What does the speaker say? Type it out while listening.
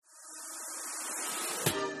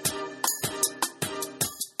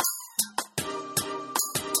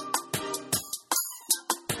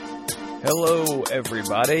Hello,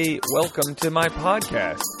 everybody. Welcome to my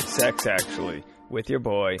podcast, Sex Actually, with your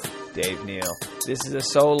boy, Dave Neal. This is a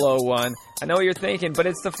solo one. I know what you're thinking, but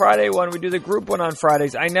it's the Friday one. We do the group one on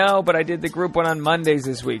Fridays. I know, but I did the group one on Mondays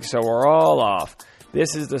this week, so we're all off.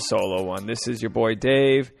 This is the solo one. This is your boy,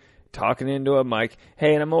 Dave, talking into a mic.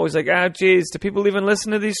 Hey, and I'm always like, geez, do people even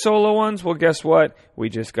listen to these solo ones? Well, guess what? We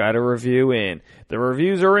just got a review in. The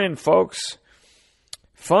reviews are in, folks.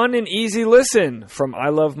 Fun and easy listen from I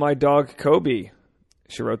Love My Dog, Kobe.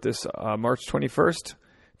 She wrote this March 21st,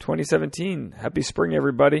 2017. Happy spring,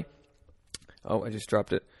 everybody. Oh, I just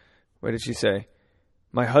dropped it. What did she say?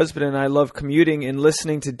 My husband and I love commuting and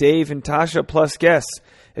listening to Dave and Tasha plus guests.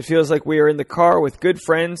 It feels like we are in the car with good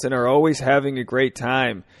friends and are always having a great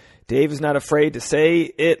time. Dave is not afraid to say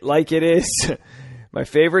it like it is. My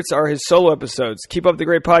favorites are his solo episodes. Keep up the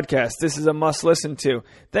great podcast. This is a must listen to.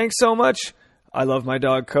 Thanks so much. I love my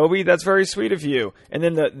dog, Kobe. That's very sweet of you. And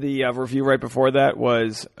then the review right before that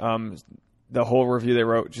was the whole review they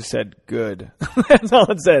wrote just said good. That's all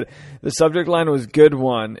it said. The subject line was good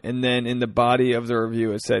one. And then in the body of the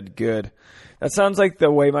review it said good. That sounds like the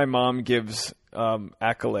way my mom gives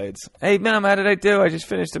accolades. Hey, Mom, how did I do? I just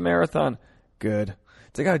finished a marathon. Good.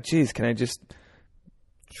 It's like, oh, geez, can I just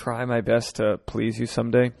try my best to please you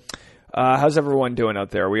someday? How's everyone doing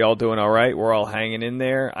out there? Are we all doing all right? We're all hanging in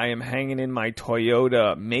there. I am hanging in my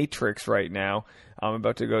Toyota Matrix right now. I'm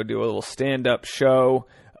about to go do a little stand-up show.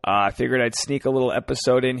 I figured I'd sneak a little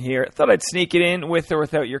episode in here. I thought I'd sneak it in with or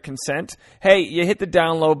without your consent. Hey, you hit the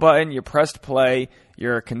download button. You pressed play.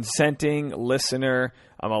 You're a consenting listener.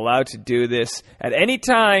 I'm allowed to do this. At any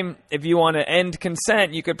time, if you want to end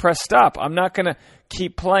consent, you could press stop. I'm not going to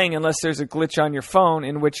keep playing unless there's a glitch on your phone,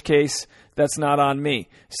 in which case that's not on me.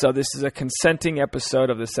 So this is a consenting episode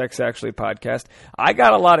of the Sex Actually podcast. I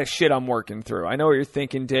got a lot of shit I'm working through. I know what you're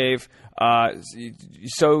thinking, Dave.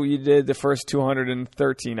 So you did the first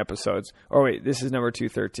 213 episodes. Oh, wait, this is number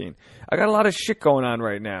 213. I got a lot of shit going on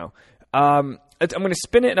right now. I'm going to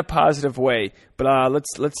spin it in a positive way, but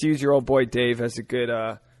let's use your old boy Dave as a good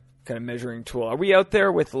kind of measuring tool. Are we out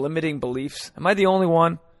there with limiting beliefs? Am I the only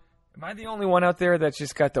one? Am I the only one out there that's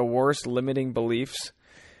just got the worst limiting beliefs?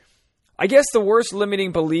 I guess the worst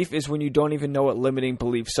limiting belief is when you don't even know what limiting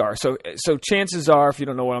beliefs are. So chances are, if you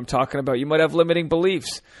don't know what I'm talking about, you might have limiting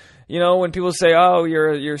beliefs. You know, when people say, oh,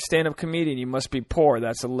 you're a stand-up comedian, you must be poor.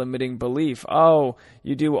 That's a limiting belief. Oh,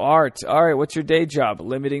 you do art. All right, what's your day job?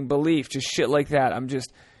 Limiting belief. Just shit like that.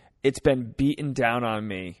 It's been beaten down on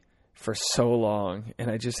me for so long. And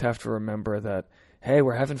I just have to remember that, hey,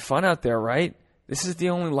 we're having fun out there, right? This is the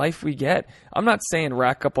only life we get. I'm not saying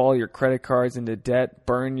rack up all your credit cards into debt,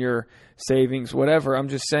 burn your savings, whatever. I'm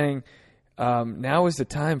just saying now is the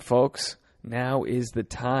time, folks. Now is the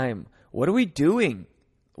time. What are we doing?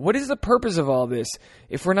 What is the purpose of all this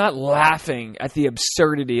if we're not laughing at the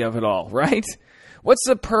absurdity of it all, right? What's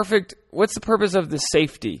the purpose of the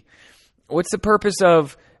safety? What's the purpose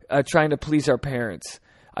of trying to please our parents?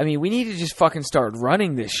 I mean, we need to just fucking start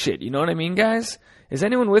running this shit. You know what I mean, guys? Is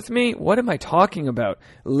anyone with me? What am I talking about?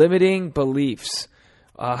 Limiting beliefs.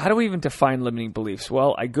 How do we even define limiting beliefs?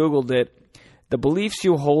 Well, I Googled it. The beliefs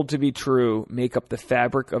you hold to be true make up the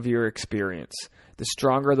fabric of your experience. The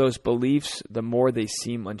stronger those beliefs, the more they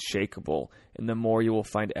seem unshakable, and the more you will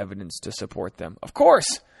find evidence to support them. Of course.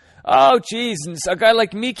 Oh, geez, a guy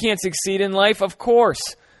like me can't succeed in life? Of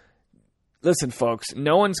course. Listen, folks,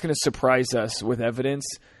 no one's going to surprise us with evidence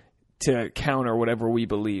to counter whatever we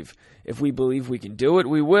believe. If we believe we can do it,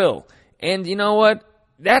 we will. And you know what?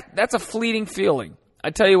 That's a fleeting feeling.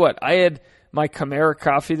 I tell you what, I had my Chimera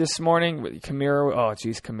coffee this morning.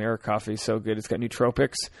 Chimera coffee is so good. It's got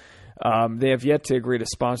nootropics. They have yet to agree to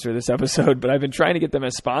sponsor this episode, but I've been trying to get them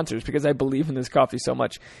as sponsors because I believe in this coffee so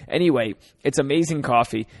much. Anyway, it's amazing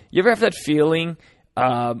coffee. You ever have that feeling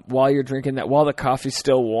while you're drinking that, while the coffee's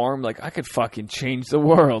still warm, like, I could fucking change the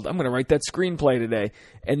world. I'm going to write that screenplay today.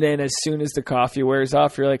 And then as soon as the coffee wears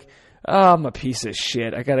off, you're like, oh, I'm a piece of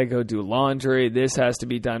shit. I got to go do laundry. This has to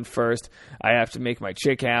be done first. I have to make my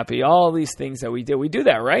chick happy. All these things that we do. We do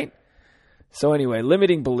that, right? So anyway,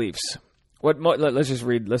 limiting beliefs. Let's just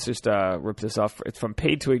rip this off. It's from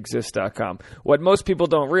paidtoexist.com. What most people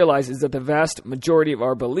don't realize is that the vast majority of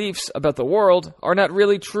our beliefs about the world are not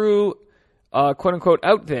really true, quote unquote,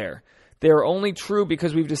 out there. They are only true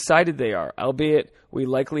because we've decided they are, albeit we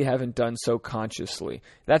likely haven't done so consciously.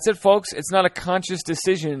 That's it, folks. It's not a conscious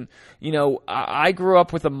decision. You know, I grew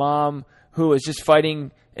up with a mom who was just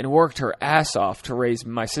fighting and worked her ass off to raise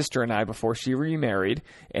my sister and I before she remarried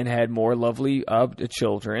and had more lovely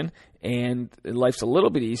children. And life's a little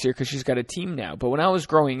bit easier because she's got a team now. But when I was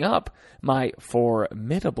growing up, my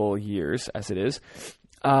formidable years, as it is,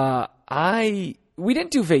 we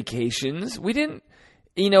didn't do vacations. We didn't,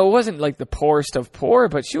 it wasn't like the poorest of poor,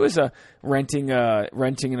 but she was renting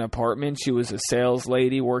an apartment. She was a sales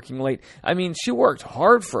lady working late. I mean, she worked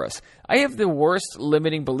hard for us. I have the worst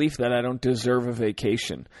limiting belief that I don't deserve a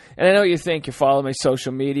vacation. And I know you think you follow my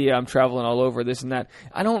social media. I'm traveling all over, this and that.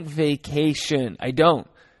 I don't vacation. I don't.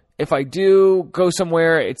 If I do go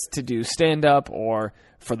somewhere, it's to do stand-up or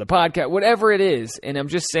for the podcast, whatever it is. And I'm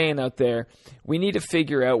just saying out there, we need to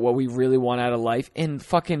figure out what we really want out of life and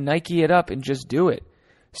fucking Nike it up and just do it.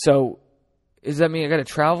 So does that mean I got to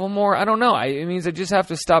travel more? I don't know. It means I just have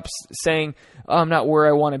to stop saying, I'm not where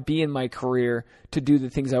I want to be in my career to do the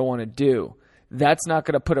things I want to do. That's not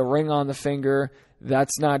going to put a ring on the finger.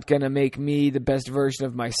 That's not going to make me the best version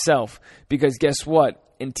of myself. Because guess what?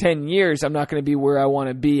 In 10 years, I'm not going to be where I want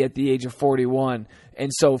to be at the age of 41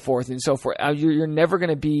 and so forth and so forth. You're never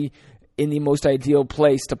going to be in the most ideal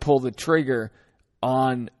place to pull the trigger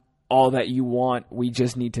on all that you want. We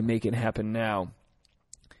just need to make it happen now.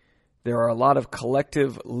 There are a lot of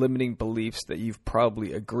collective limiting beliefs that you've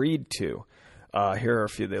probably agreed to. Here are a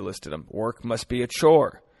few. They listed them. Work must be a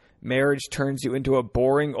chore. Marriage turns you into a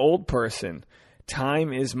boring old person.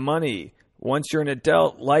 Time is money. Once you're an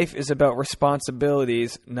adult, life is about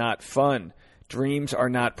responsibilities, not fun. Dreams are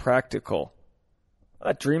not practical.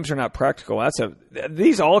 Dreams are not practical.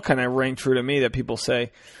 These all kind of ring true to me that people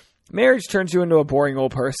say. Marriage turns you into a boring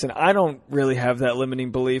old person. I don't really have that limiting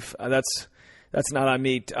belief. That's not on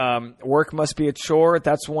me. Work must be a chore.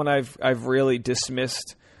 That's one I've really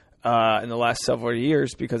dismissed in the last several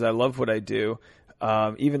years because I love what I do.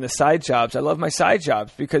 Even the side jobs. I love my side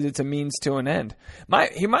jobs because it's a means to an end.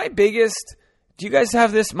 My biggest, do you guys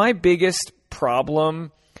have this? My biggest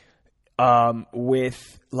problem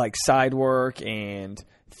with like side work and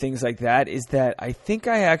things like that is that I think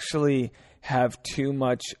I actually have too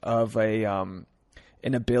much of an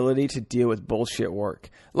ability to deal with bullshit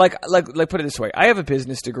work. Like put it this way. I have a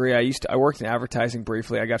business degree. I worked in advertising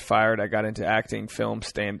briefly. I got fired. I got into acting, film,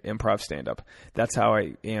 improv, stand-up. That's how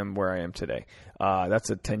I am where I am today.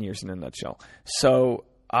 That's 10 years in a nutshell. So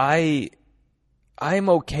I'm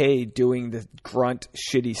okay doing the grunt,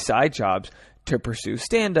 shitty side jobs to pursue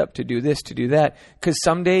stand-up, to do this, to do that. Because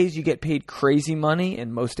some days you get paid crazy money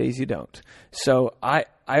and most days you don't. So I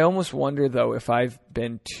almost wonder, though, if I've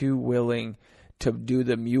been too willing to do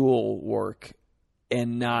the mule work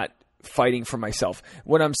and not fighting for myself.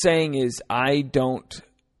 What I'm saying is I don't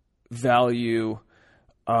value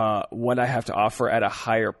what I have to offer at a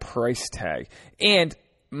higher price tag. And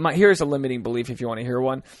here's a limiting belief if you want to hear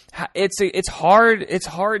one. It's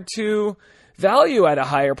hard to value at a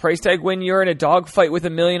higher price tag when you're in a dogfight with a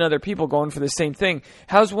million other people going for the same thing.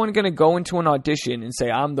 How's one going to go into an audition and say,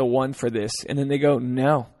 I'm the one for this? And then they go,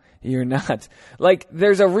 no. You're not. Like,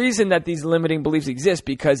 there's a reason that these limiting beliefs exist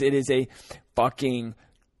because it is a fucking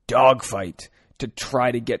dogfight to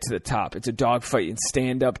try to get to the top. It's a dogfight and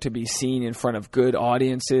stand up to be seen in front of good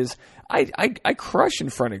audiences. I crush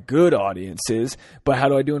in front of good audiences, but how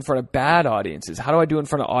do I do in front of bad audiences? How do I do in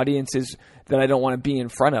front of audiences that I don't want to be in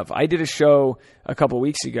front of? I did a show a couple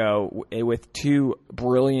weeks ago with two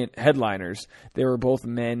brilliant headliners. They were both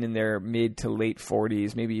men in their mid to late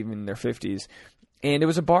 40s, maybe even in their 50s. And it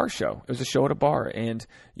was a bar show. It was a show at a bar. And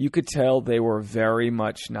you could tell they were very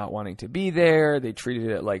much not wanting to be there. They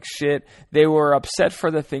treated it like shit. They were upset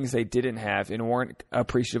for the things they didn't have and weren't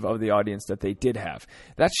appreciative of the audience that they did have.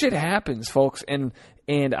 That shit happens, folks. And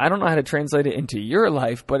I don't know how to translate it into your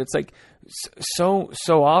life, but it's like so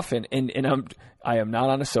often. And I am not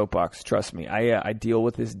on a soapbox, trust me. I deal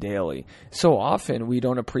with this daily. So often we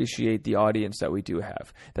don't appreciate the audience that we do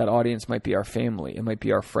have. That audience might be our family. It might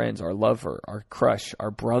be our friends, our lover, our crush, our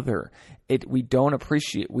brother. We don't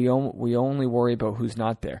appreciate. We only worry about who's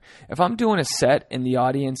not there. If I'm doing a set and the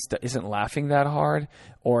audience isn't laughing that hard,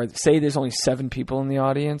 or say there's only 7 people in the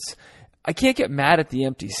audience, I can't get mad at the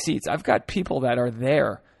empty seats. I've got people that are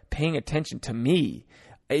there paying attention to me.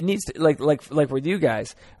 It needs to, like with you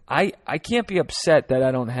guys, I can't be upset that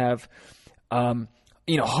I don't have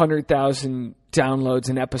 100,000 downloads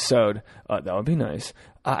an episode. That would be nice.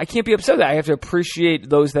 I can't be upset that I have to appreciate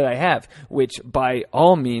those that I have, which by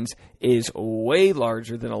all means is way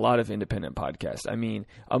larger than a lot of independent podcasts. I mean,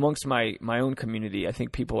 amongst my own community, I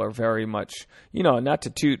think people are very much, not to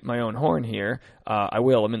toot my own horn here. I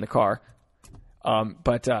will. I'm in the car.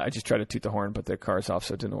 But I just tried to toot the horn, but the car's off,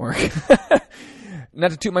 so it didn't work.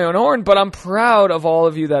 Not to toot my own horn, but I'm proud of all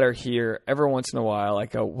of you that are here. Every once in a while, I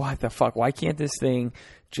go, what the fuck? Why can't this thing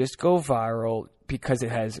just go viral? Because it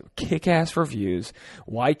has kick-ass reviews.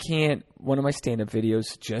 Why can't one of my stand-up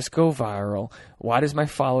videos just go viral? Why does my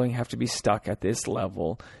following have to be stuck at this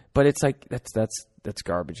level? But it's like, that's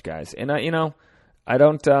garbage, guys. And I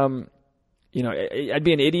don't, I'd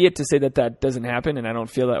be an idiot to say that doesn't happen, and I don't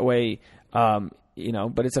feel that way,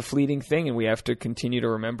 but it's a fleeting thing, and we have to continue to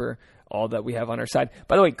remember all that we have on our side.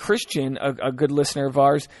 By the way, Christian, a good listener of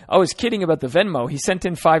ours, I was kidding about the Venmo. He sent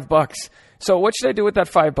in $5. So what should I do with that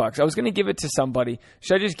 $5? I was going to give it to somebody.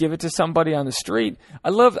 Should I just give it to somebody on the street? I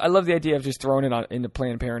love the idea of just throwing it into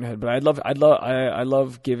Planned Parenthood, but I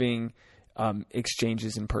love giving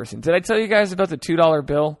exchanges in person. Did I tell you guys about the $2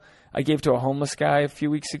 bill I gave to a homeless guy a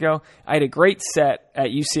few weeks ago? I had a great set at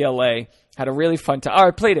UCLA. Had a really fun time. Oh,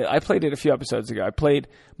 I played it a few episodes ago. I played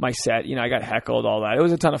my set. I got heckled, all that. It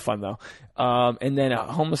was a ton of fun, though. And then a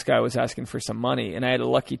homeless guy was asking for some money, and I had a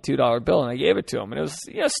lucky $2 bill, and I gave it to him. And it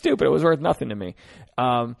was stupid. It was worth nothing to me.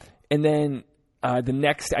 And then the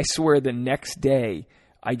next day,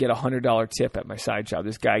 I get a $100 tip at my side job.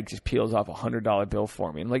 This guy just peels off a $100 bill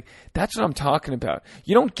for me. And that's what I'm talking about.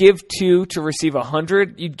 You don't give 2 to receive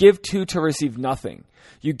 100. You give 2 to receive nothing.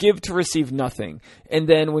 You give to receive nothing. And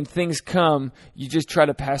then when things come, you just try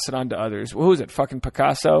to pass it on to others. Well, who is it? Fucking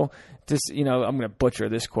Picasso? I'm going to butcher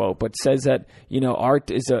this quote, but says that,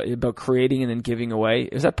 art is about creating and then giving away.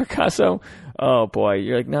 Is that Picasso? Oh, boy.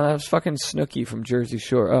 You're like, no, that was fucking Snooki from Jersey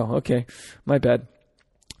Shore. Oh, okay. My bad.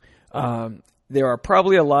 There are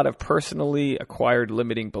probably a lot of personally acquired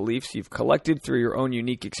limiting beliefs you've collected through your own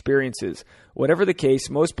unique experiences. Whatever the case,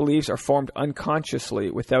 most beliefs are formed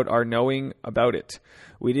unconsciously without our knowing about it.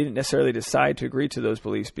 We didn't necessarily decide to agree to those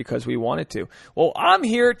beliefs because we wanted to. Well, I'm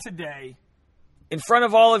here today in front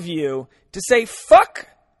of all of you to say fuck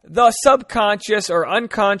the subconscious or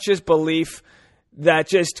unconscious belief that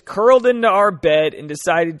just curled into our bed and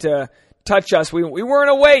decided to touch us. We weren't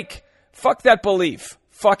awake. Fuck that belief.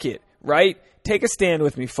 Fuck it, right? Take a stand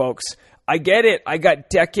with me, folks. I get it. I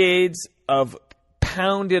got decades of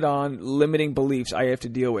pounded on limiting beliefs I have to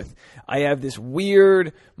deal with. I have this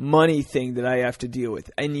weird money thing that I have to deal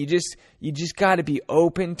with. And you just got to be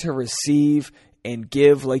open to receive and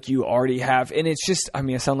give like you already have. And it's just,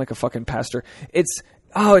 I sound like a fucking pastor. It's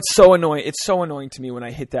so annoying. It's so annoying to me when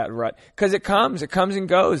I hit that rut because it comes and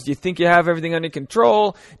goes. You think you have everything under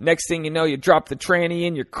control. Next thing you know, you drop the tranny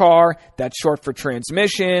in your car. That's short for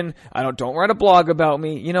transmission. Don't write a blog about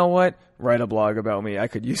me. You know what? Write a blog about me. I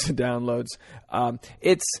could use the downloads.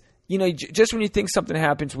 Just when you think something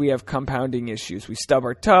happens, we have compounding issues. We stub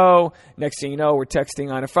our toe. Next thing you know, we're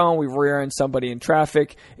texting on a phone. We rear end somebody in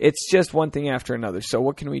traffic. It's just one thing after another. So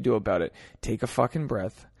what can we do about it? Take a fucking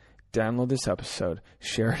breath. Download this episode,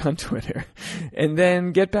 share it on Twitter, and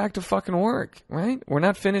then get back to fucking work, right? We're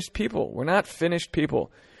not finished people.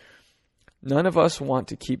 None of us want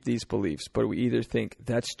to keep these beliefs, but we either think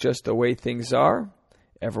that's just the way things are,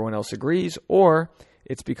 everyone else agrees, or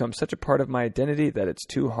it's become such a part of my identity that it's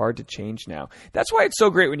too hard to change now. That's why it's so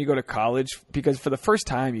great when you go to college, because for the first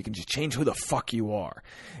time, you can just change who the fuck you are.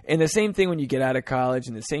 And the same thing when you get out of college,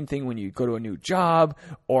 and the same thing when you go to a new job,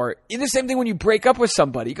 or the same thing when you break up with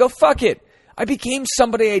somebody. You go, fuck it. I became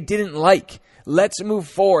somebody I didn't like. Let's move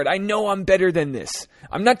forward. I know I'm better than this.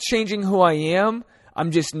 I'm not changing who I am. I'm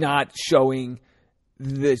just not showing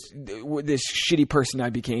this shitty person I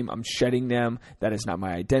became. I'm shedding them. That is not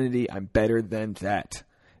my identity. I'm better than that.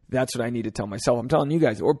 That's what I need to tell myself. I'm telling you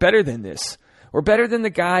guys, we're better than this. We're better than the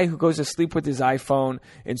guy who goes to sleep with his iPhone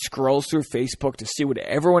and scrolls through Facebook to see what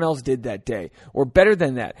everyone else did that day. We're better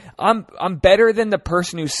than that. I'm better than the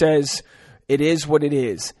person who says it is what it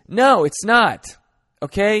is. No, it's not.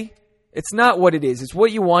 Okay? It's not what it is. It's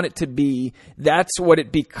what you want it to be. That's what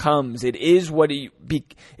it becomes. It is what you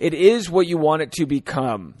want it to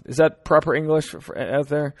become. Is that proper English out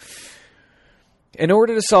there? In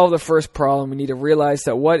order to solve the first problem, we need to realize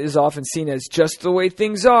that what is often seen as just the way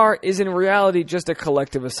things are is in reality just a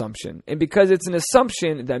collective assumption. And because it's an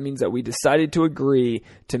assumption, that means that we decided to agree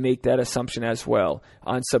to make that assumption as well.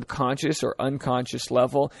 On subconscious or unconscious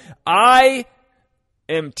level, I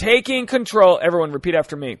am taking control. Everyone repeat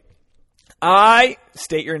after me. I,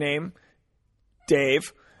 state your name,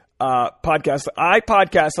 Dave,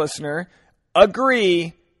 podcast listener,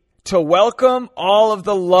 agree to welcome all of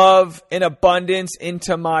the love and abundance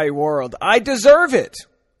into my world. I deserve it.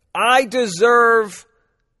 I deserve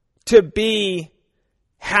to be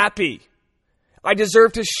happy. I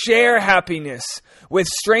deserve to share happiness with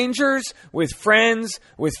strangers, with friends,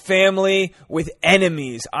 with family, with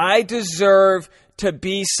enemies. I deserve to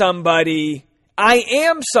be somebody. I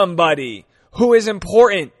am somebody who is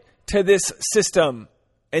important to this system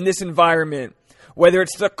and this environment, whether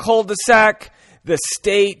it's the cul-de-sac, the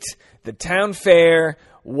state, the town fair,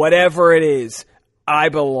 whatever it is. I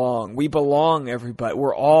belong. We belong, everybody.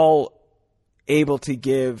 We're all able to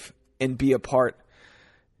give and be a part.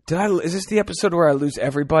 Is this the episode where I lose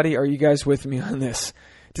everybody? Are you guys with me on this?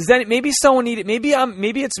 Does that, maybe someone need it?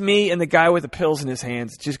 Maybe it's me and the guy with the pills in his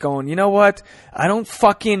hands just going, you know what? I don't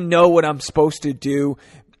fucking know what I'm supposed to do.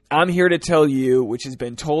 I'm here to tell you, which has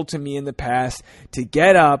been told to me in the past, to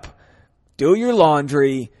get up, do your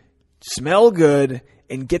laundry, smell good,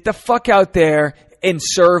 and get the fuck out there and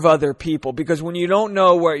serve other people. Because when you don't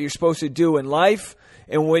know what you're supposed to do in life,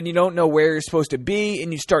 and when you don't know where you're supposed to be,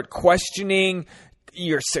 and you start questioning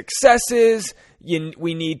your successes,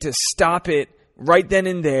 we need to stop it right then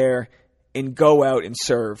and there and go out and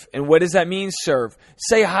serve. And what does that mean, serve?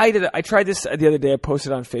 Say hi to I tried this the other day. I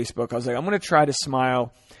posted on Facebook. I was like, I'm going to try to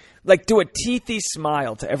smile. Like, do a teethy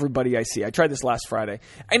smile to everybody I see. I tried this last Friday.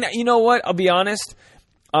 And you know what? I'll be honest.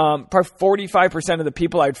 Probably 45% of the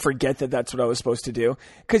people, I'd forget that that's what I was supposed to do.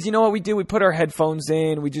 Because you know what we do? We put our headphones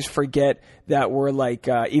in. We just forget that we're like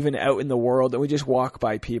even out in the world, and we just walk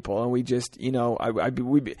by people, and we just, you know,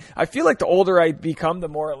 I feel like the older I become, the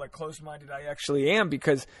more like closed-minded I actually am.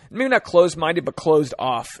 Because maybe not closed-minded, but closed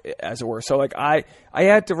off, as it were. So like I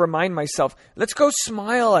had to remind myself, let's go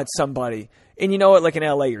smile at somebody. And you know what? Like in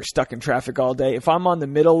LA, you're stuck in traffic all day. If I'm on the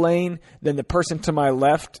middle lane, then the person to my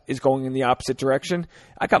left is going in the opposite direction.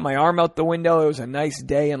 I got my arm out the window. It was a nice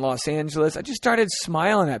day in Los Angeles. I just started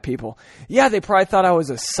smiling at people. Yeah, they probably thought I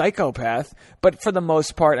was a psychopath, but for the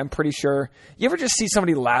most part, I'm pretty sure. You ever just see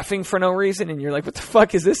somebody laughing for no reason and you're like, what the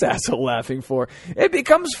fuck is this asshole laughing for? It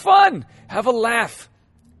becomes fun. Have a laugh.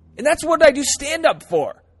 And that's what I do stand-up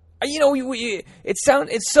for. You know,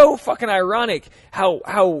 it's so fucking ironic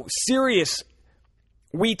how serious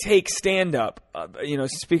we take stand-up, you know,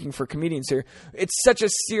 speaking for comedians here. It's such a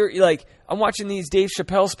serious, like, I'm watching these Dave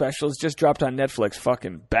Chappelle specials, just dropped on Netflix,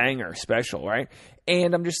 fucking banger special, right?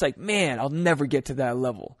 And I'm just like, man, I'll never get to that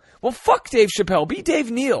level. Well, fuck Dave Chappelle, be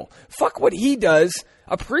Dave Neal. Fuck what he does,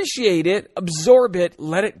 appreciate it, absorb it,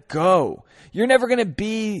 let it go. You're never going to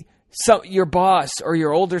be your boss or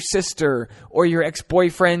your older sister or your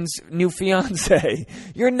ex-boyfriend's new fiance.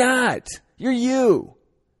 You're not. You're you.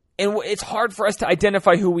 And it's hard for us to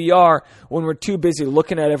identify who we are when we're too busy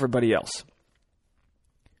looking at everybody else.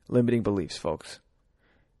 Limiting beliefs, folks.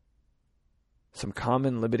 Some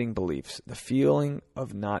common limiting beliefs. The feeling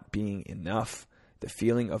of not being enough. The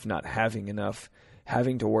feeling of not having enough.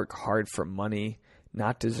 Having to work hard for money.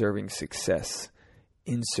 Not deserving success.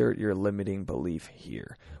 Insert your limiting belief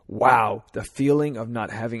here. Wow. The feeling of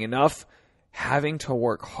not having enough. Having to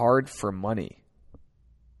work hard for money.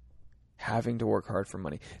 Having to work hard for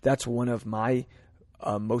money. That's one of my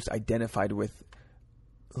most identified with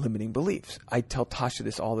limiting beliefs. I tell Tasha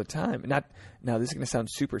this all the time. Now this is going to sound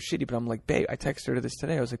super shitty, but I'm like, babe, I texted her this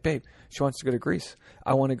today. I was like, babe, she wants to go to Greece.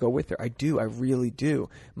 I want to go with her. I do. I really do.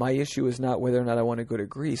 My issue is not whether or not I want to go to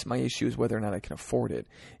Greece. My issue is whether or not I can afford it.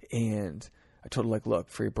 And I told her, like, look,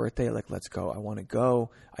 for your birthday, like, let's go. I want to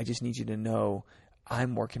go. I just need you to know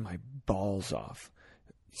I'm working my balls off.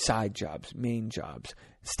 Side jobs, main jobs,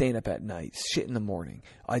 staying up at night, shit in the morning,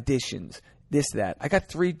 auditions, this, that. I got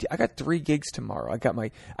three gigs tomorrow. I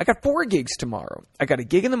got 4 gigs tomorrow. I got a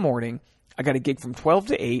gig in the morning. I got a gig from 12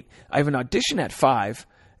 to 8. I have an audition at 5.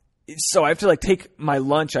 So I have to like take my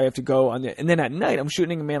lunch. I have to go and then at night I'm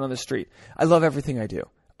shooting a man on the street. I love everything I do.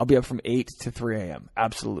 I'll be up from 8 to 3 a.m.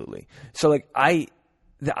 Absolutely. So like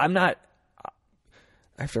I'm not.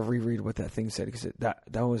 I have to reread what that thing said because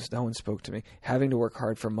that one spoke to me. Having to work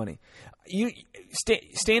hard for money. You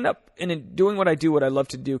stand up and doing what I do, what I love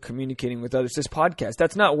to do, communicating with others. This podcast,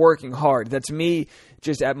 that's not working hard. That's me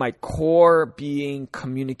just at my core being,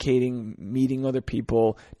 communicating, meeting other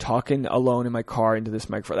people, talking alone in my car into this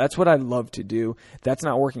microphone. That's what I love to do. That's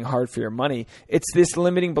not working hard for your money. It's this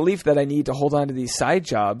limiting belief that I need to hold on to these side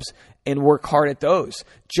jobs and work hard at those.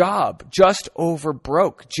 Job, just over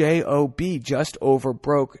broke. J-O-B, just over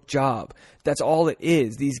broke job. That's all it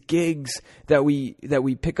is. These gigs that we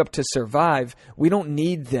pick up to survive, we don't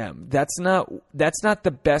need them. That's not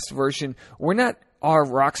the best version. We're not our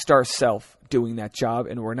rock star self doing that job,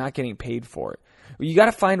 and we're not getting paid for it. You got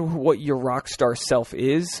to find what your rock star self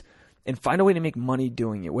is and find a way to make money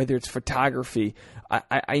doing it, whether it's photography.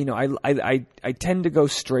 I tend to go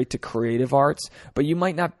straight to creative arts, but you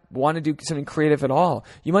might not want to do something creative at all.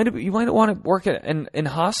 You might want to work in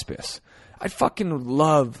hospice. I fucking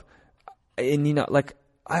love, and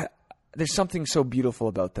there's something so beautiful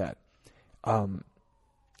about that.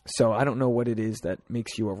 So I don't know what it is that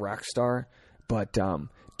makes you a rock star, but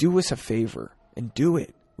do us a favor and do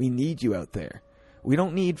it. We need you out there. We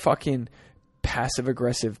don't need fucking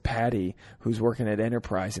passive-aggressive Patty who's working at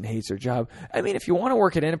Enterprise and hates her job. I mean, if you want to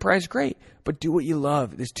work at Enterprise, great, but do what you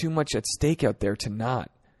love. There's too much at stake out there to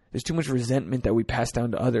not. There's too much resentment that we pass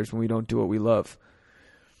down to others when we don't do what we love.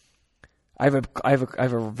 I have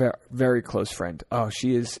a very close friend. Oh,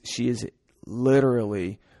 she is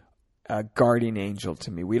literally a guardian angel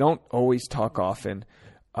to me. We don't always talk often,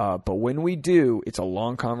 but when we do, it's a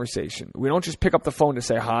long conversation. We don't just pick up the phone to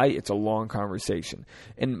say hi. It's a long conversation.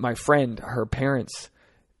 And my friend, her parents,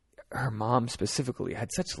 her mom specifically,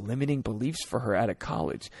 had such limiting beliefs for her out of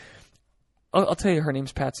college. I'll tell you, her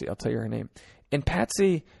name's Patsy. I'll tell you her name. And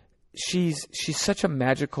Patsy, she's such a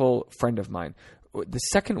magical friend of mine. The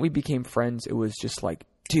second we became friends, it was just like,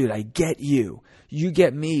 dude, I get you. You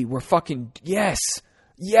get me. We're fucking, yes.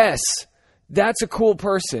 That's a cool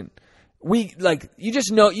person. We, like, you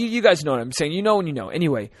just know, you guys know what I'm saying. You know when you know.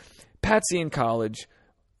 Anyway, Patsy in college,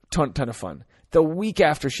 ton of fun. The week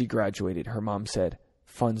after she graduated, her mom said,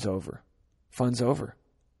 fun's over. Fun's over.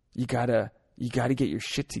 You gotta get your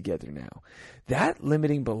shit together now. That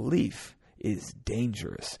limiting belief is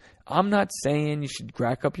dangerous. I'm not saying you should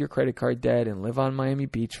rack up your credit card debt and live on Miami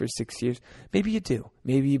Beach for 6 years. Maybe you do.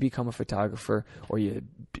 Maybe you become a photographer, or you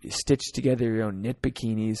stitch together your own knit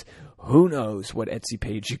bikinis. Who knows what Etsy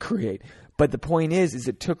page you create. But the point is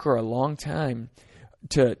it took her a long time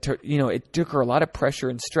to it took her a lot of pressure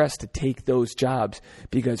and stress to take those jobs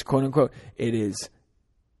because, quote unquote, it is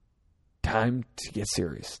time to get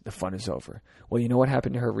serious. The fun is over. Well, you know what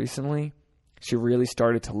happened to her recently? She really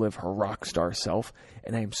started to live her rock star self,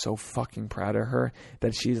 and I am so fucking proud of her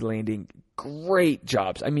that she's landing great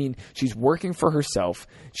jobs. I mean, she's working for herself.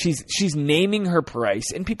 She's naming her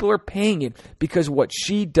price, and people are paying it because what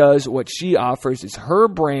she does, what she offers is her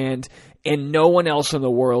brand, and no one else in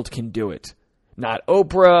the world can do it. Not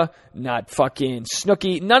Oprah, not fucking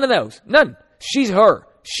Snooki, none of those. None. She's her.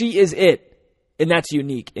 She is it. And that's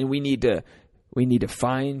unique, and we need to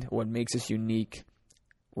find what makes us unique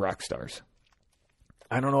rock stars.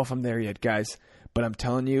 I don't know if I'm there yet, guys, but I'm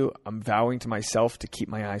telling you, I'm vowing to myself to keep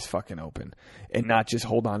my eyes fucking open and not just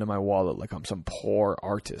hold on to my wallet like I'm some poor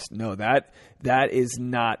artist. No, that is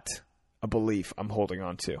not a belief I'm holding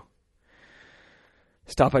on to.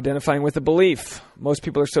 Stop identifying with a belief. Most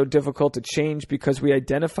people are so difficult to change because we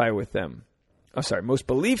identify with them. Most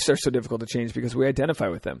beliefs are so difficult to change because we identify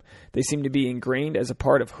with them. They seem to be ingrained as a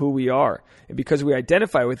part of who we are. And because we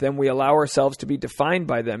identify with them, we allow ourselves to be defined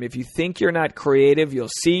by them. If you think you're not creative, you'll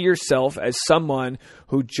see yourself as someone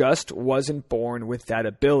who just wasn't born with that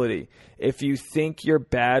ability. If you think you're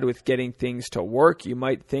bad with getting things to work, you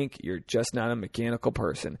might think you're just not a mechanical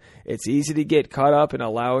person. It's easy to get caught up in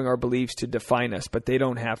allowing our beliefs to define us, but they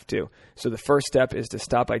don't have to. So the first step is to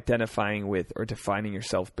stop identifying with or defining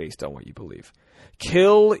yourself based on what you believe.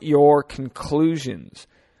 Kill your conclusions.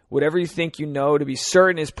 Whatever you think you know to be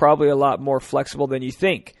certain is probably a lot more flexible than you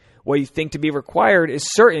think. What you think to be required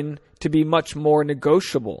is certain to be much more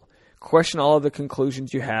negotiable. Question all of the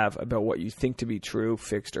conclusions you have about what you think to be true,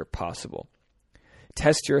 fixed, or possible.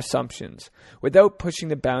 Test your assumptions. Without pushing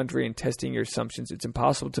the boundary and testing your assumptions, it's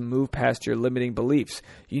impossible to move past your limiting beliefs.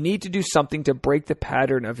 You need to do something to break the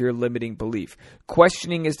pattern of your limiting belief.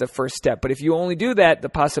 Questioning is the first step, but if you only do that, the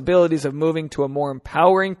possibilities of moving to a more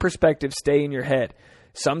empowering perspective stay in your head.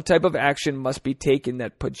 Some type of action must be taken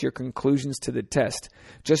that puts your conclusions to the test.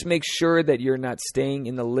 Just make sure that you're not staying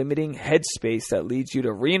in the limiting headspace that leads you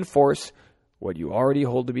to reinforce what you already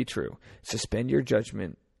hold to be true. Suspend your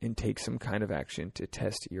judgment and take some kind of action to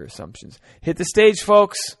test your assumptions. Hit the stage,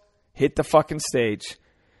 folks. Hit the fucking stage.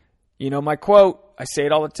 You know my quote. I say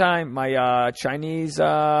it all the time. My Chinese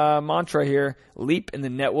mantra here. Leap and the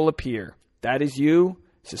net will appear. That is you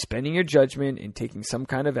suspending your judgment and taking some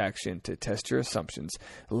kind of action to test your assumptions.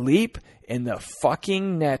 Leap and the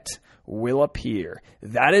fucking net will appear.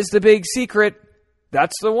 That is the big secret.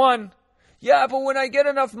 That's the one. Yeah, but when I get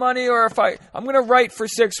enough money, or if I'm going to write for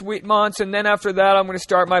 6 months, and then after that I'm going to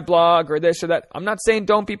start my blog or this or that. I'm not saying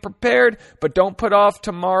don't be prepared, but don't put off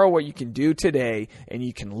tomorrow what you can do today, and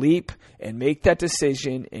you can leap and make that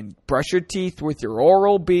decision and brush your teeth with your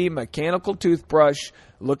Oral-B mechanical toothbrush,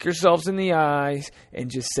 look yourselves in the eyes, and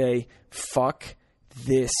just say, fuck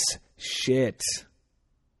this shit.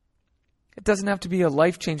 It doesn't have to be a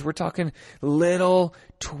life change. We're talking little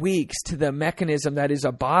tweaks to the mechanism that is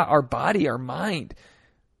our body, our mind.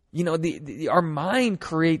 You know, our mind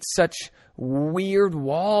creates such weird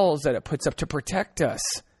walls that it puts up to protect us.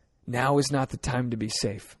 Now is not the time to be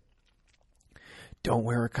safe. Don't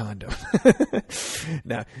wear a condom.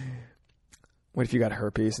 Now, what if you got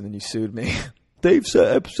herpes and then you sued me? Dave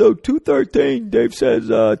said, episode 213, Dave says,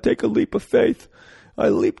 take a leap of faith. I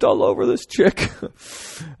leaped all over this chick.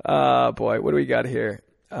 Boy, what do we got here?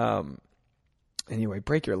 Anyway,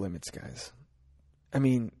 break your limits, guys. I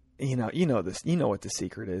mean, you know this. You know what the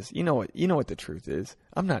secret is. You know what the truth is.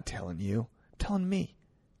 I'm not telling you. I'm telling me.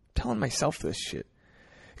 I'm telling myself this shit.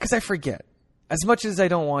 Because I forget. As much as I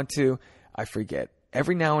don't want to, I forget.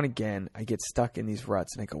 Every now and again, I get stuck in these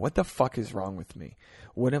ruts and I go, what the fuck is wrong with me?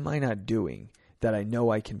 What am I not doing that I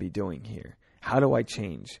know I can be doing here? How do I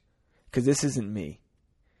change? Because this isn't me.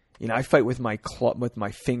 You know, I fight with my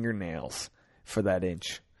fingernails for that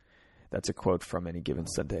inch. That's a quote from Any Given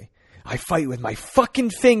Sunday. I fight with my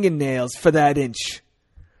fucking fingernails for that inch.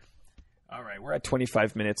 All right, we're at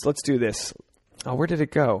 25 minutes. Let's do this. Oh, where did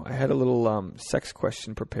it go? I had a little sex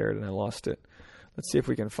question prepared and I lost it. Let's see if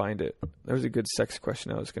we can find it. There was a good sex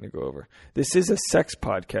question I was going to go over. This is a sex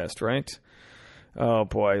podcast, right? Oh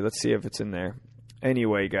boy, let's see if it's in there.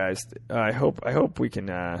 Anyway, guys, I hope we can.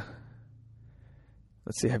 Let's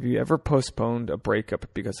see. Have you ever postponed a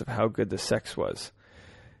breakup because of how good the sex was?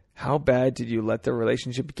 How bad did you let the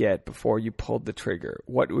relationship get before you pulled the trigger?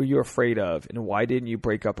 What were you afraid of, and why didn't you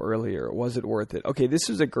break up earlier? Was it worth it? Okay, this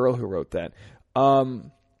was a girl who wrote that.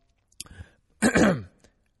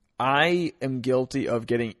 I am guilty of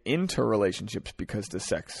getting into relationships because the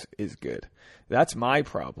sex is good. That's my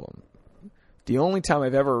problem. The only time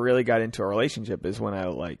I've ever really got into a relationship is when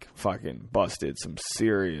I fucking busted some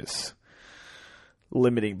serious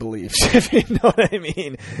limiting beliefs, if you know what I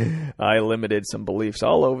mean. I limited some beliefs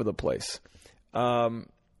all over the place.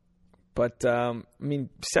 But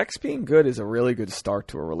sex being good is a really good start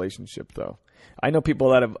to a relationship, though. I know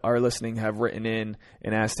people that are listening have written in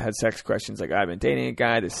and had sex questions like, I've been dating a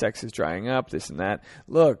guy, the sex is drying up, this and that.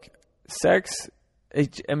 Look, sex,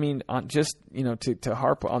 to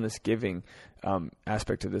harp on this giving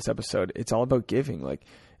aspect of this episode, it's all about giving. Like,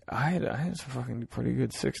 I had a fucking pretty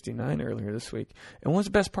good 69 earlier this week. And what's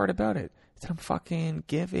the best part about it? It's that I'm fucking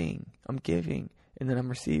giving. I'm giving. And then I'm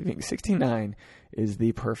receiving. 69 is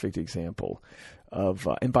the perfect example of,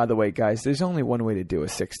 and by the way, guys, there's only one way to do a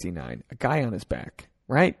 69. A guy on his back,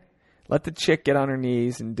 right? Let the chick get on her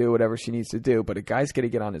knees and do whatever she needs to do, but a guy's got to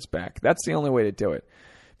get on his back. That's the only way to do it.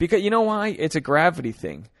 Because you know why? It's a gravity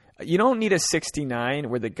thing. You don't need a 69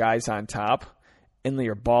 where the guy's on top and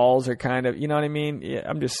your balls are kind of, you know what I mean?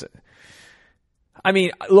 Yeah,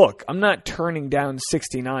 look, I'm not turning down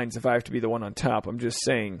 69s if I have to be the one on top. I'm just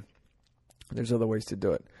saying there's other ways to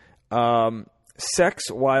do it.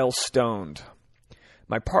 Sex while stoned.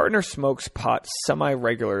 My partner smokes pot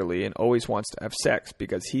semi-regularly and always wants to have sex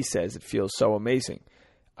because he says it feels so amazing.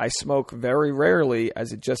 I smoke very rarely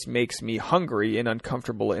as it just makes me hungry and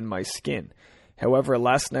uncomfortable in my skin. However,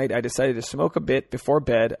 last night I decided to smoke a bit before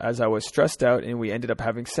bed as I was stressed out and we ended up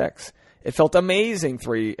having sex. It felt amazing,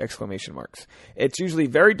 3 exclamation marks. It's usually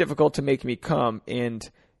very difficult to make me come and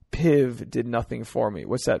PIV did nothing for me.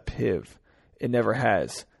 What's that PIV? It never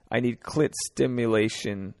has. I need clit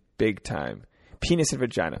stimulation big time. Penis and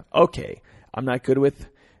vagina. Okay, I'm not good with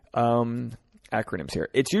acronyms here.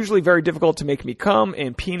 It's usually very difficult to make me come,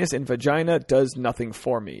 and penis and vagina does nothing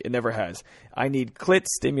for me. It never has. I need clit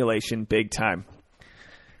stimulation big time.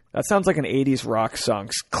 That sounds like an 80s rock song.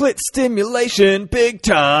 Clit stimulation big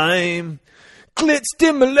time. Clit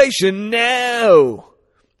stimulation now.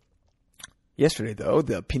 Yesterday, though,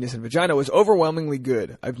 the penis and vagina was overwhelmingly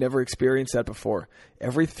good. I've never experienced that before.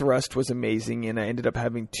 Every thrust was amazing, and I ended up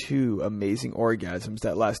having 2 amazing orgasms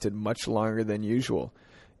that lasted much longer than usual.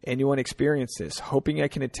 Anyone experience this? Hoping I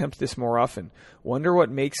can attempt this more often. Wonder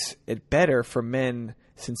what makes it better for men,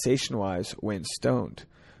 sensation-wise, when stoned.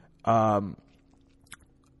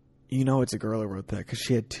 It's a girl who wrote that because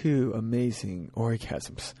she had 2 amazing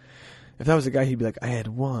orgasms. If that was a guy, he'd be like, I had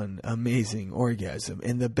 1 amazing orgasm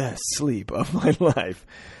and the best sleep of my life.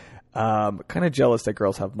 Kind of jealous that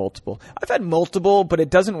girls have multiple. I've had multiple, but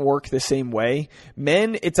it doesn't work the same way.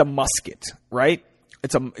 Men, it's a musket, right?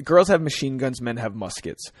 Girls have machine guns, men have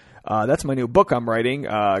muskets. That's my new book I'm writing.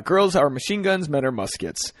 Girls are machine guns, men are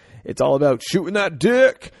muskets. It's all about shooting that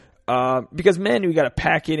dick. Because men, we got to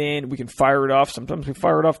pack it in. We can fire it off. Sometimes we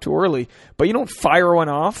fire it off too early, but you don't fire one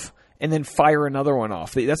off and then fire another one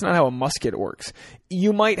off. That's not how a musket works.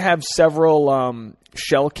 You might have several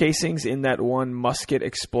shell casings in that one musket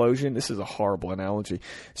explosion. This is a horrible analogy.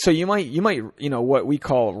 So you might, what we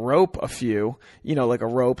call rope a few, like a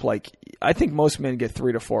rope, I think most men get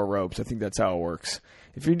 3 to 4 ropes. I think that's how it works.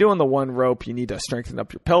 If you're doing the one rope, you need to strengthen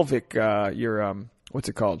up your pelvic, what's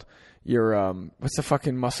it called? What's the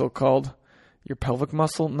fucking muscle called? Your pelvic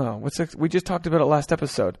muscle? No, we just talked about it last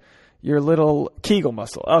episode. Your little Kegel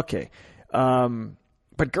muscle. Okay.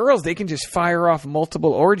 But girls, they can just fire off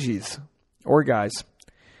multiple orgies. Or guys.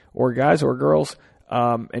 Or girls.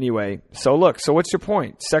 Anyway, so what's your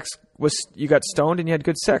point? Sex was, you got stoned and you had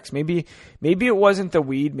good sex. Maybe it wasn't the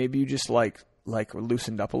weed. Maybe you just like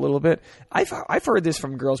loosened up a little bit. I've heard this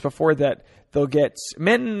from girls before that they'll get,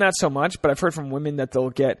 men not so much, but I've heard from women that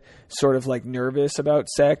they'll get sort of like nervous about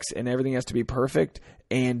sex and everything has to be perfect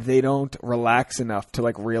and they don't relax enough to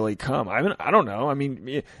like really come. I don't know. I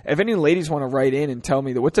mean, if any ladies want to write in and tell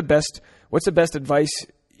me that what's the best advice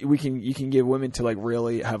you can give women to like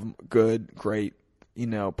really have good, great,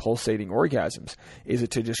 pulsating orgasms? Is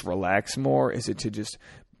it to just relax more? Is it to just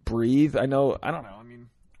breathe? I don't know. I mean,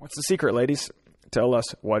 what's the secret, ladies? Tell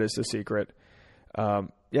us, what is the secret? Yeah,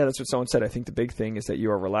 that's what someone said. I think the big thing is that you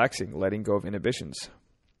are relaxing, letting go of inhibitions.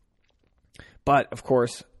 But, of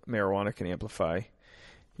course, marijuana can amplify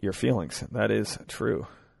your feelings. That is true.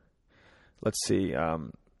 Let's see.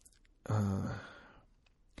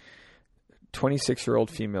 26-year-old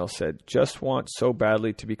female said, just want so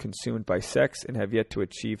badly to be consumed by sex and have yet to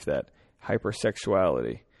achieve that.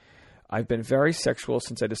 Hypersexuality. I've been very sexual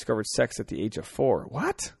since I discovered sex at the age of 4.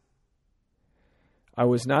 What? I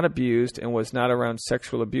was not abused and was not around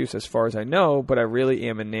sexual abuse as far as I know, but I really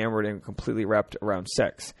am enamored and completely wrapped around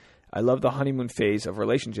sex. I love the honeymoon phase of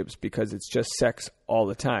relationships because it's just sex all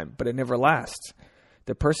the time, but it never lasts.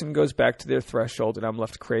 The person goes back to their threshold and I'm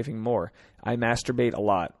left craving more. I masturbate a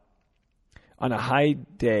lot. On a high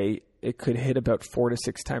day, it could hit about 4 to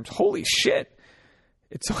 6 times. Holy shit!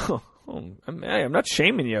 I'm not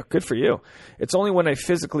shaming you. Good for you. It's only when I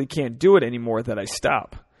physically can't do it anymore that I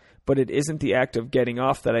stop. But it isn't the act of getting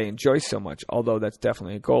off that I enjoy so much, although that's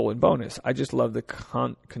definitely a goal and bonus. I just love the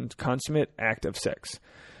consummate act of sex.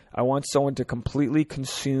 I want someone to completely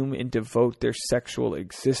consume and devote their sexual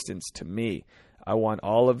existence to me. I want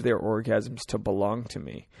all of their orgasms to belong to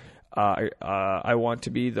me. I want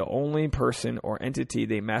to be the only person or entity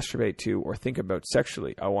they masturbate to or think about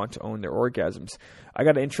sexually. I want to own their orgasms. I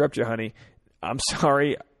got to interrupt you, honey. I'm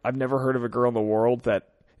sorry. I've never heard of a girl in the world that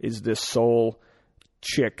is the sole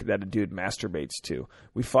chick that a dude masturbates to.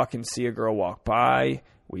 We fucking see a girl walk by.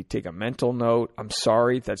 We take a mental note. I'm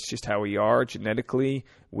sorry. That's just how we are. Genetically,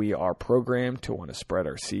 we are programmed to want to spread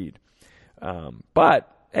our seed. But,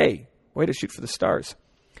 hey, way to shoot for the stars.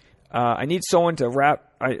 I need someone to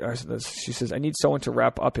she says, I need someone to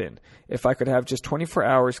wrap up in. If I could have just 24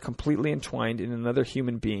 hours completely entwined in another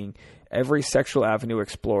human being, every sexual avenue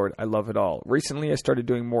explored, I love it all. Recently, I started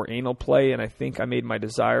doing more anal play, and I think I made my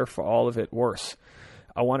desire for all of it worse.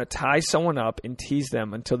 I want to tie someone up and tease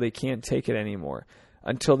them until they can't take it anymore,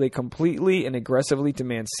 until they completely and aggressively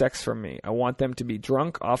demand sex from me. I want them to be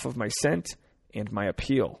drunk off of my scent and my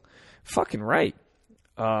appeal. Fucking right.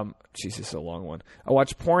 Jesus, this is a long one. I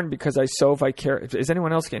watch porn because I so vicarious. Is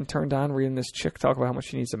anyone else getting turned on reading this chick talk about how much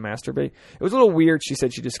she needs to masturbate? It was a little weird. She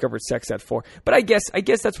said she discovered sex at 4, but I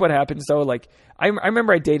guess that's what happens though. Like I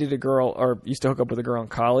remember I dated a girl or used to hook up with a girl in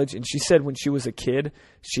college, and she said when she was a kid,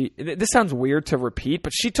 this sounds weird to repeat,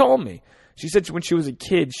 but she told me, she said when she was a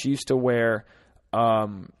kid, she used to wear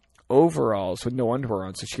overalls with no underwear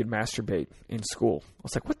on so she could masturbate in school. I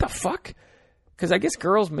was like, what the fuck? Because I guess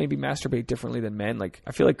girls maybe masturbate differently than men. Like,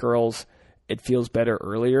 I feel like girls, it feels better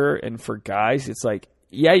earlier. And for guys, it's like,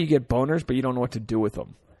 yeah, you get boners, but you don't know what to do with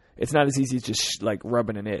them. It's not as easy as just, like,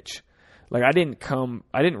 rubbing an itch. Like, I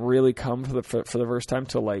didn't really come for the first time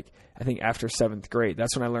till, like, I think after 7th grade.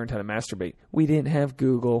 That's when I learned how to masturbate. We didn't have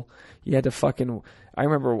Google. You had to fucking, I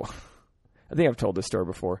remember, I think I've told this story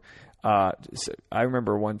before. I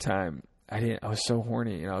remember one time, I was so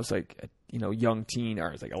horny, and I was like, young teen, or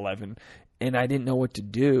I was like 11, and I didn't know what to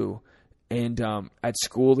do. And at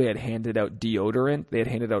school, they had handed out deodorant. They had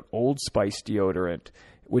handed out Old Spice deodorant,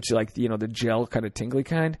 which like, the gel kind of tingly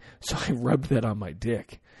kind. So I rubbed that on my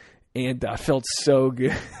dick. And I felt so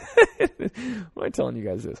good. Why am I telling you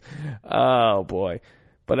guys this? Oh, boy.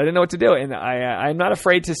 But I didn't know what to do. And I'm not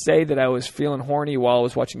afraid to say that I was feeling horny while I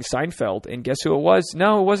was watching Seinfeld. And guess who it was?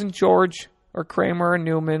 No, it wasn't George or Kramer or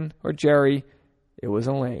Newman or Jerry. It was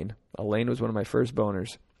Elaine. Elaine was one of my first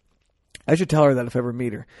boners. I should tell her that if I ever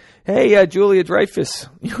meet her. Hey, Julia Dreyfus,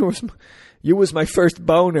 you was my first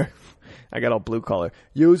boner. I got all blue collar.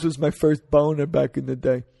 Yours was my first boner back in the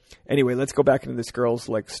day. Anyway, let's go back into this girl's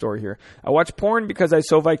story here. I watch porn because I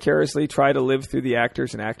so vicariously try to live through the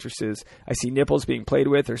actors and actresses. I see nipples being played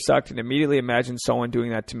with or sucked and immediately imagine someone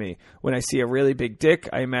doing that to me. When I see a really big dick,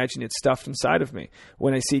 I imagine it's stuffed inside of me.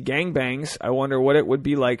 When I see gangbangs, I wonder what it would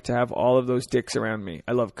be like to have all of those dicks around me.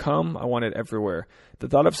 I love cum. I want it everywhere. The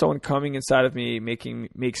thought of someone coming inside of me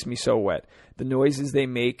makes me so wet. The noises they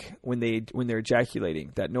make when they're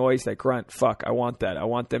ejaculating, that noise, that grunt, fuck, I want that. I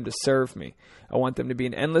want them to serve me. I want them to be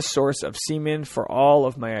an endless source of semen for all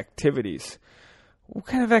of my activities. What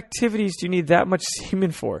kind of activities do you need that much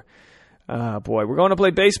semen for? Boy, we're going to play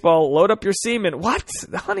baseball. Load up your semen. What?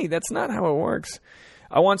 Honey, that's not how it works.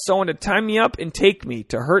 I want someone to tie me up and take me,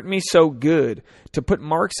 to hurt me so good, to put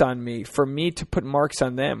marks on me, for me to put marks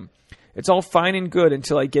on them. It's all fine and good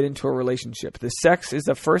until I get into a relationship. The sex is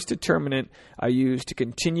the first determinant I use to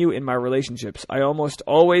continue in my relationships. I almost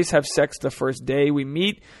always have sex the first day we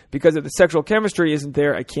meet because if the sexual chemistry isn't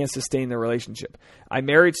there, I can't sustain the relationship. I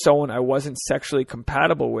married someone I wasn't sexually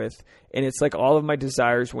compatible with, and it's like all of my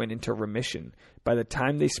desires went into remission. By the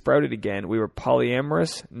time they sprouted again, we were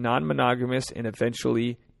polyamorous, non-monogamous, and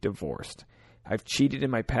eventually divorced. I've cheated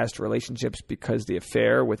in my past relationships because the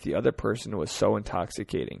affair with the other person was so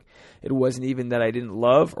intoxicating. It wasn't even that I didn't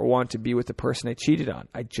love or want to be with the person I cheated on.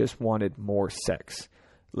 I just wanted more sex.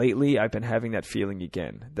 Lately, I've been having that feeling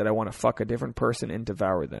again, that I want to fuck a different person and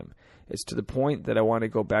devour them. It's to the point that I want to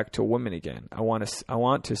go back to a woman again. I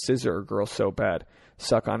want to scissor a girl so bad,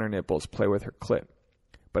 suck on her nipples, play with her clit.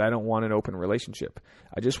 But I don't want an open relationship.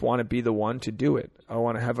 I just want to be the one to do it. I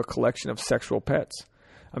want to have a collection of sexual pets.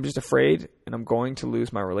 I'm just afraid, and I'm going to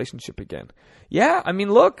lose my relationship again. Yeah, I mean,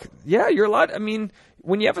 look, yeah, you're allowed. I mean,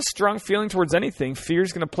 when you have a strong feeling towards anything,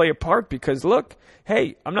 fear's going to play a part because, look,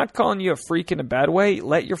 hey, I'm not calling you a freak in a bad way.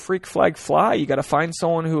 Let your freak flag fly. You got to find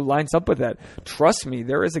someone who lines up with that. Trust me,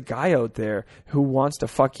 there is a guy out there who wants to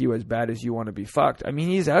fuck you as bad as you want to be fucked. I mean,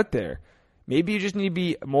 he's out there. Maybe you just need to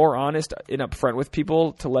be more honest and upfront with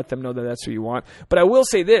people to let them know that that's what you want. But I will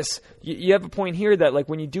say this. You have a point here that like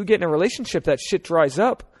when you do get in a relationship, that shit dries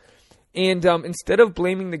up. And instead of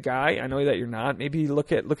blaming the guy, I know that you're not, maybe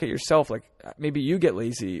look at yourself. Like maybe you get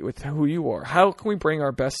lazy with who you are. How can we bring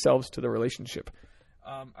our best selves to the relationship?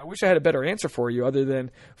 I wish I had a better answer for you other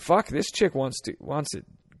than, fuck, this chick wants it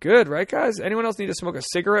good, right, guys? Anyone else need to smoke a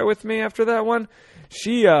cigarette with me after that one?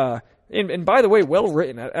 She... And by the way, well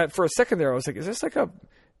written. For a second there, I was like, is this like a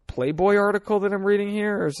Playboy article that I'm reading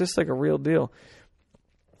here? Or is this like a real deal?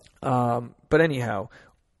 But anyhow,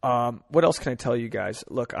 what else can I tell you guys?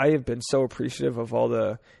 Look, I have been so appreciative of all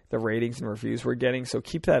the ratings and reviews we're getting. So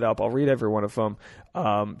keep that up. I'll read every one of them.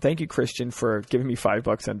 Thank you, Christian, for giving me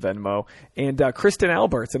 $5 on Venmo. And Kristen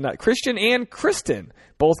Alberts. And Christian and Kristen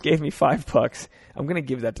both gave me $5. I'm going to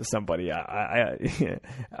give that to somebody. I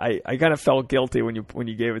kind of felt guilty when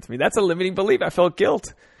you gave it to me. That's a limiting belief. I felt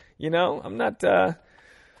guilt. You know, I'm not, I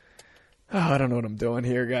don't know what I'm doing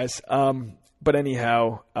here, guys. But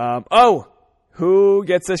anyhow, who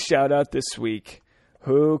gets a shout out this week?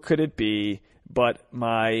 Who could it be but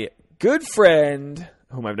my good friend,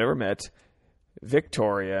 whom I've never met,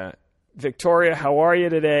 Victoria. Victoria, how are you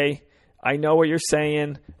today? I know what you're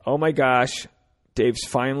saying. Oh my gosh. Dave's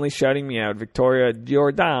finally shouting me out. Victoria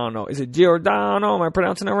Giordano. Is it Giordano? Am I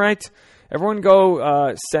pronouncing it right? Everyone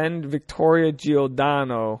go send Victoria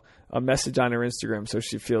Giordano a message on her Instagram so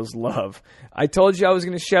she feels love. I told you I was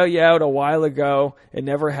going to shout you out a while ago. It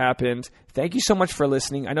never happened. Thank you so much for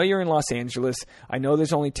listening. I know you're in Los Angeles. I know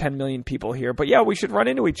there's only 10 million people here, but yeah, we should run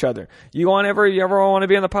into each other. You ever want to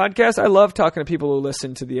be on the podcast? I love talking to people who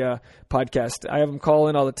listen to the podcast. I have them call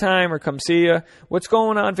in all the time or come see you. What's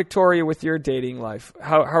going on, Victoria, with your dating life?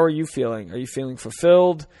 How are you feeling? Are you feeling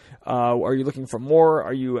fulfilled? Are you looking for more?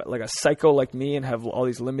 Are you like a psycho like me and have all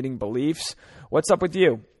these limiting beliefs? What's up with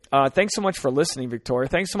you? Thanks so much for listening, Victoria.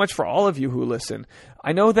 Thanks so much for all of you who listen.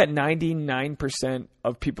 I know that 99%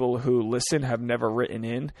 of people who listen have never written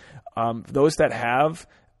in. Those that have,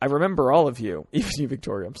 I remember all of you. Even you,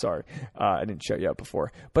 Victoria, I'm sorry. I didn't shout you out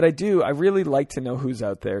before. But I do. I really like to know who's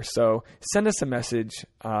out there. So send us a message,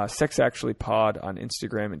 SexActuallyPod on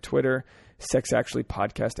Instagram and Twitter,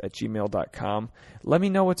 sexactuallypodcast@gmail.com. Let me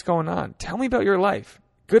know what's going on. Tell me about your life,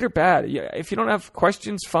 good or bad. If you don't have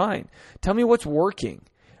questions, fine. Tell me what's working.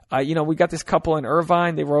 We got this couple in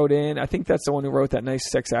Irvine. They wrote in. I think that's the one who wrote that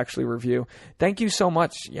nice Sex Actually review. Thank you so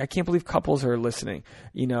much. I can't believe couples are listening.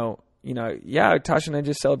 Tasha and I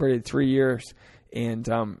just celebrated 3 years, and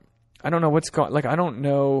I don't know what's going. Like, I don't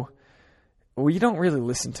know. We don't really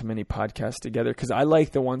listen to many podcasts together because I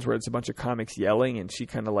like the ones where it's a bunch of comics yelling, and she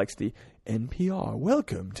kind of likes the NPR.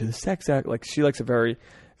 Welcome to the Sex Act. Like, she likes a very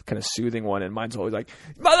kind of soothing one, and mine's always like,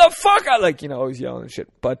 motherfucker, always yelling and shit.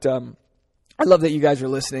 But I love that you guys are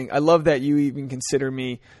listening. I love that you even consider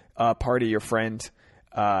me part of your friend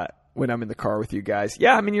when I'm in the car with you guys.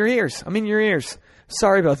 Yeah, I'm in your ears.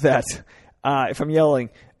 Sorry about that if I'm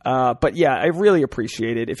yelling. But yeah, I really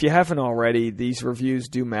appreciate it. If you haven't already, these reviews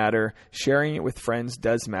do matter. Sharing it with friends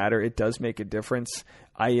does matter. It does make a difference.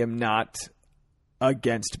 I am not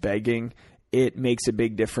against begging. It makes a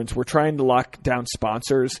big difference. We're trying to lock down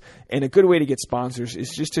sponsors, and a good way to get sponsors is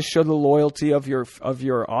just to show the loyalty of your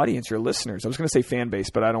audience, your listeners. I was going to say fan base,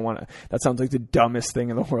 but I don't want to. That sounds like the dumbest thing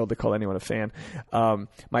in the world to call anyone a fan.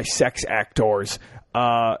 My sex actors.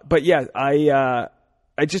 But yeah, I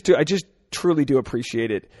just truly do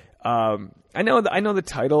appreciate it. I know the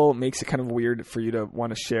title makes it kind of weird for you to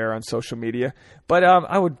want to share on social media, but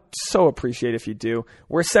I would so appreciate if you do.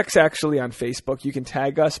 We're Sex Actually on Facebook. You can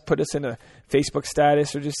tag us, put us in a Facebook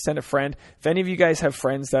status, or just send a friend. If any of you guys have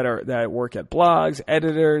friends that work at blogs,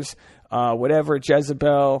 editors, whatever,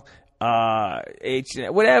 Jezebel,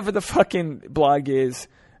 whatever the fucking blog is,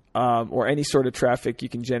 or any sort of traffic you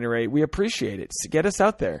can generate, we appreciate it. So get us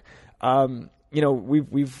out there.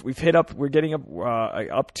 We've hit up. We're getting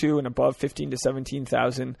up to and above 15 to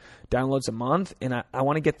 17,000 downloads a month, and I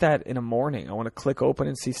want to get that in a morning. I want to click open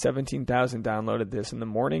and see 17,000 downloaded this in the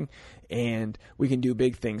morning, and we can do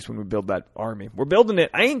big things when we build that army. We're building it.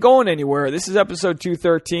 I ain't going anywhere. This is episode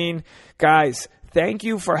 213, guys. Thank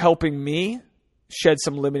you for helping me shed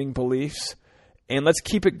some limiting beliefs, and let's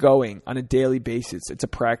keep it going on a daily basis. It's a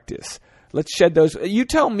practice. Let's shed those. You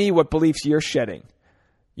tell me what beliefs you're shedding.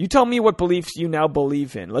 You tell me what beliefs you now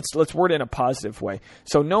believe in. Let's word it in a positive way.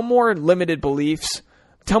 So no more limited beliefs.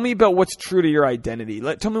 Tell me about what's true to your identity.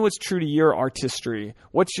 Tell me what's true to your artistry.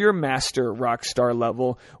 What's your master rock star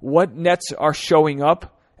level? What nets are showing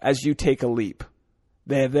up as you take a leap?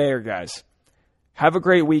 There, guys. Have a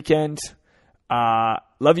great weekend.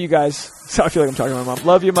 Love you guys. I feel like I'm talking to my mom.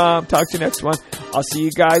 Love you, Mom. Talk to you next one. I'll see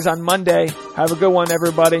you guys on Monday. Have a good one,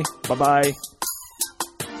 everybody. Bye-bye.